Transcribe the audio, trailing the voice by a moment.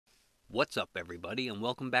What's up everybody, and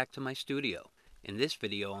welcome back to my studio. In this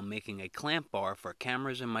video I'm making a clamp bar for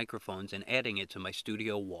cameras and microphones and adding it to my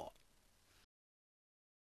studio wall.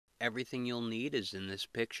 Everything you'll need is in this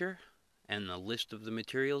picture, and the list of the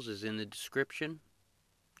materials is in the description,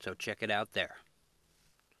 so check it out there.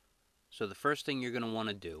 So the first thing you're going to want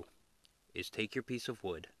to do is take your piece of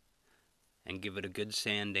wood and give it a good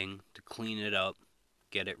sanding to clean it up,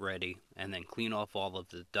 get it ready, and then clean off all of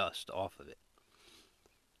the dust off of it.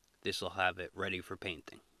 This will have it ready for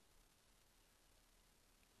painting.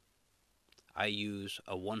 I use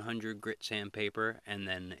a 100 grit sandpaper and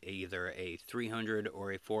then either a 300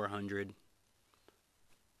 or a 400.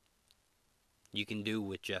 You can do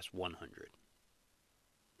with just 100.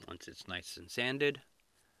 Once it's nice and sanded,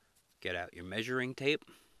 get out your measuring tape,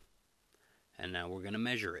 and now we're going to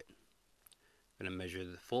measure it. I'm going to measure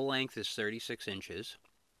the full length is 36 inches,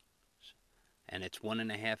 and it's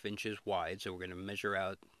 1.5 inches wide, so we're going to measure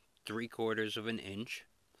out 3/4 of an inch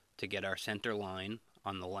to get our center line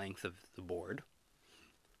on the length of the board.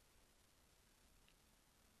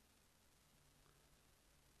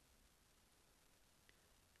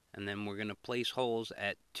 And then we're going to place holes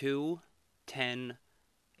at 2, 10,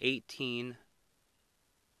 18,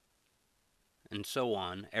 and so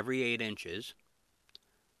on every 8 inches,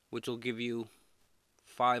 which will give you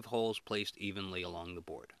 5 holes placed evenly along the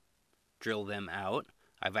board. Drill them out.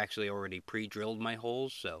 I've actually already pre-drilled my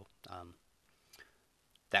holes, so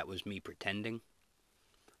that was me pretending.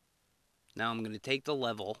 Now I'm going to take the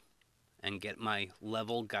level and get my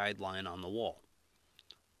level guideline on the wall.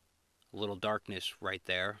 A little darkness right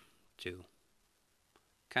there to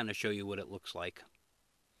kind of show you what it looks like.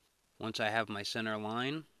 Once I have my center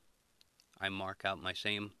line, I mark out my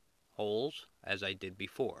same holes as I did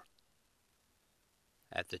before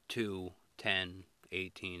at the 2, 10,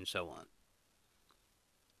 18, so on.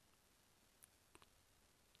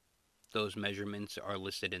 Those measurements are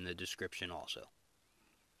listed in the description also.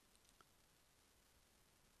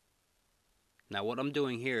 Now what I'm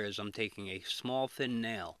doing here is I'm taking a small thin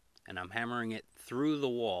nail and I'm hammering it through the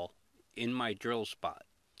wall in my drill spot.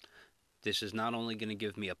 This is not only going to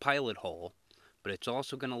give me a pilot hole, but it's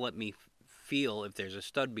also going to let me feel if there's a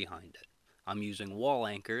stud behind it. I'm using wall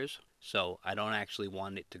anchors, so I don't actually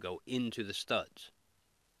want it to go into the studs.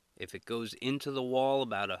 If it goes into the wall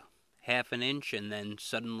about a 1/2 inch and then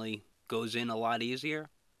suddenly goes in a lot easier,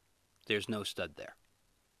 there's no stud there.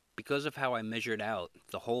 Because of how I measured out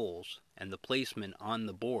the holes and the placement on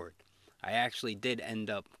the board, I actually did end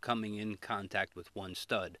up coming in contact with one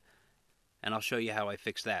stud, and I'll show you how I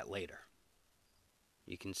fixed that later.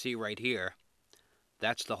 You can see right here,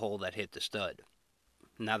 that's the hole that hit the stud.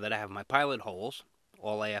 Now that I have my pilot holes,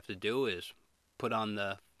 all I have to do is put on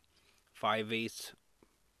the 5/8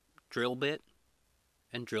 drill bit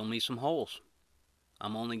and drill me some holes.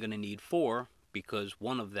 I'm only going to need 4 because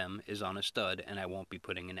one of them is on a stud and I won't be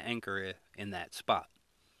putting an anchor in that spot.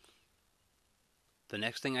 The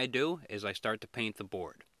next thing I do is I start to paint the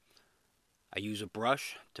board. I use a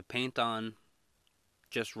brush to paint on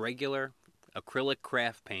just regular acrylic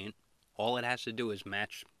craft paint. All it has to do is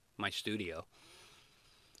match my studio.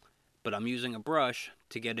 But I'm using a brush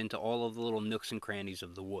to get into all of the little nooks and crannies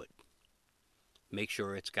of the wood. Make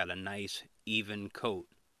sure it's got a nice even coat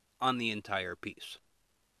on the entire piece.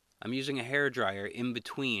 I'm using a hairdryer in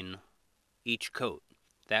between each coat.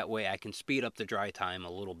 That way I can speed up the dry time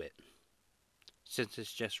a little bit. Since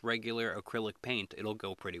it's just regular acrylic paint, it'll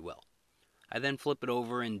go pretty well. I then flip it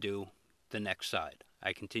over and do the next side.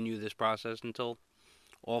 I continue this process until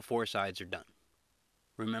all 4 sides are done.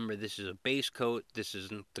 Remember, this is a base coat. This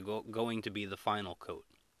isn't going to be the final coat.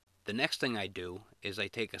 The next thing I do is I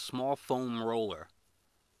take a small foam roller.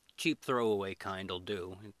 Cheap throwaway kind will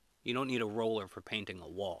do. You don't need a roller for painting a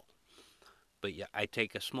wall. But yeah, I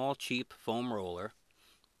take a small cheap foam roller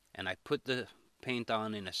and I put the paint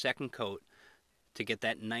on in a second coat to get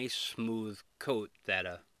that nice smooth coat that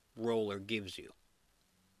a roller gives you.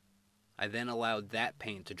 I then allowed that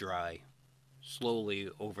paint to dry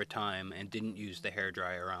slowly over time and didn't use the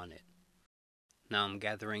hairdryer on it. Now I'm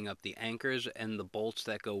gathering up the anchors and the bolts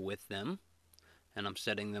that go with them, and I'm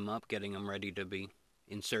setting them up, getting them ready to be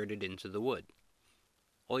inserted into the wood.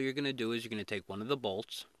 All you're going to do is you're going to take one of the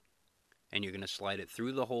bolts and you're going to slide it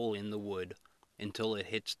through the hole in the wood until it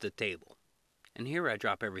hits the table. And here I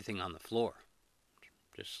drop everything on the floor.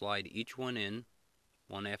 Just slide each one in,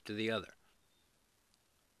 one after the other.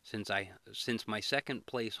 Since my second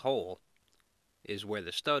place hole is where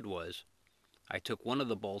the stud was, I took one of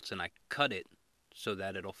the bolts and I cut it so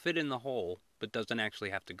that it'll fit in the hole but doesn't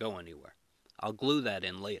actually have to go anywhere. I'll glue that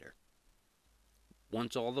in later.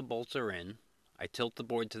 Once all the bolts are in, I tilt the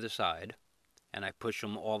board to the side and I push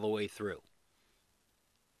them all the way through.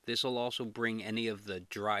 This will also bring any of the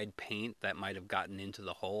dried paint that might have gotten into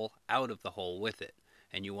the hole out of the hole with it.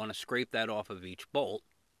 And you want to scrape that off of each bolt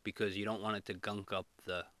because you don't want it to gunk up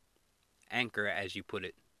the anchor as you put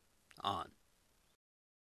it on.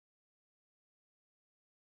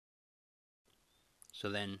 So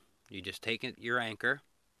then you just take your anchor,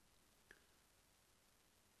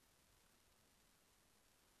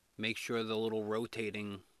 make sure the little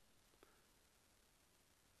rotating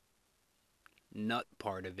nut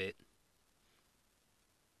part of it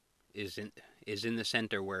is in the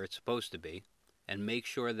center where it's supposed to be, and make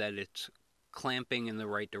sure that it's clamping in the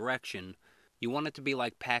right direction. You want it to be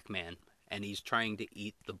like Pac-Man and he's trying to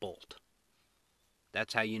eat the bolt.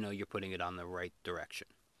 That's how you know you're putting it on the right direction.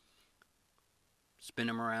 Spin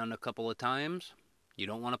them around a couple of times. You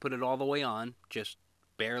don't want to put it all the way on, just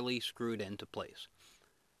barely screwed into place.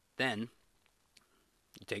 Then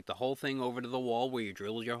you take the whole thing over to the wall where you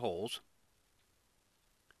drilled your holes.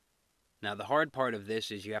 Now the hard part of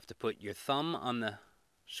this is you have to put your thumb on the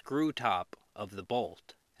screw top of the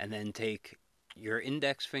bolt and then take your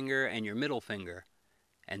index finger and your middle finger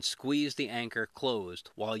and squeeze the anchor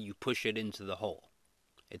closed while you push it into the hole.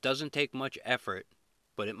 It doesn't take much effort,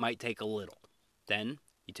 but it might take a little. Then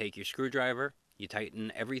you take your screwdriver, you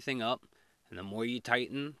tighten everything up, and the more you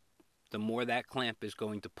tighten, the more that clamp is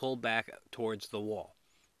going to pull back towards the wall.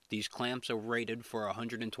 These clamps are rated for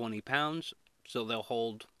 120 pounds, so they'll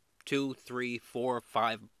hold 2, 3, 4,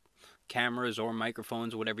 5 cameras or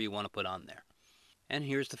microphones, whatever you want to put on there. And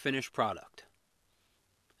here's the finished product.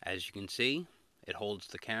 As you can see, it holds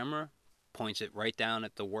the camera, points it right down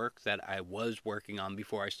at the work that I was working on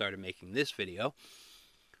before I started making this video,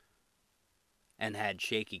 and had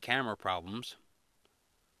shaky camera problems.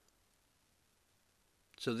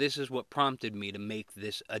 So this is what prompted me to make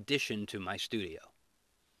this addition to my studio.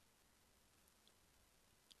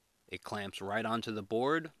 It clamps right onto the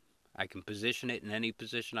board. I can position it in any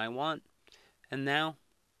position I want. And now,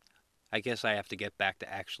 I guess I have to get back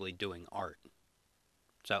to actually doing art.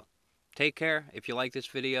 So, take care. If you like this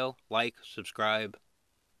video, like, subscribe,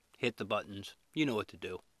 hit the buttons. You know what to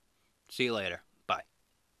do. See you later.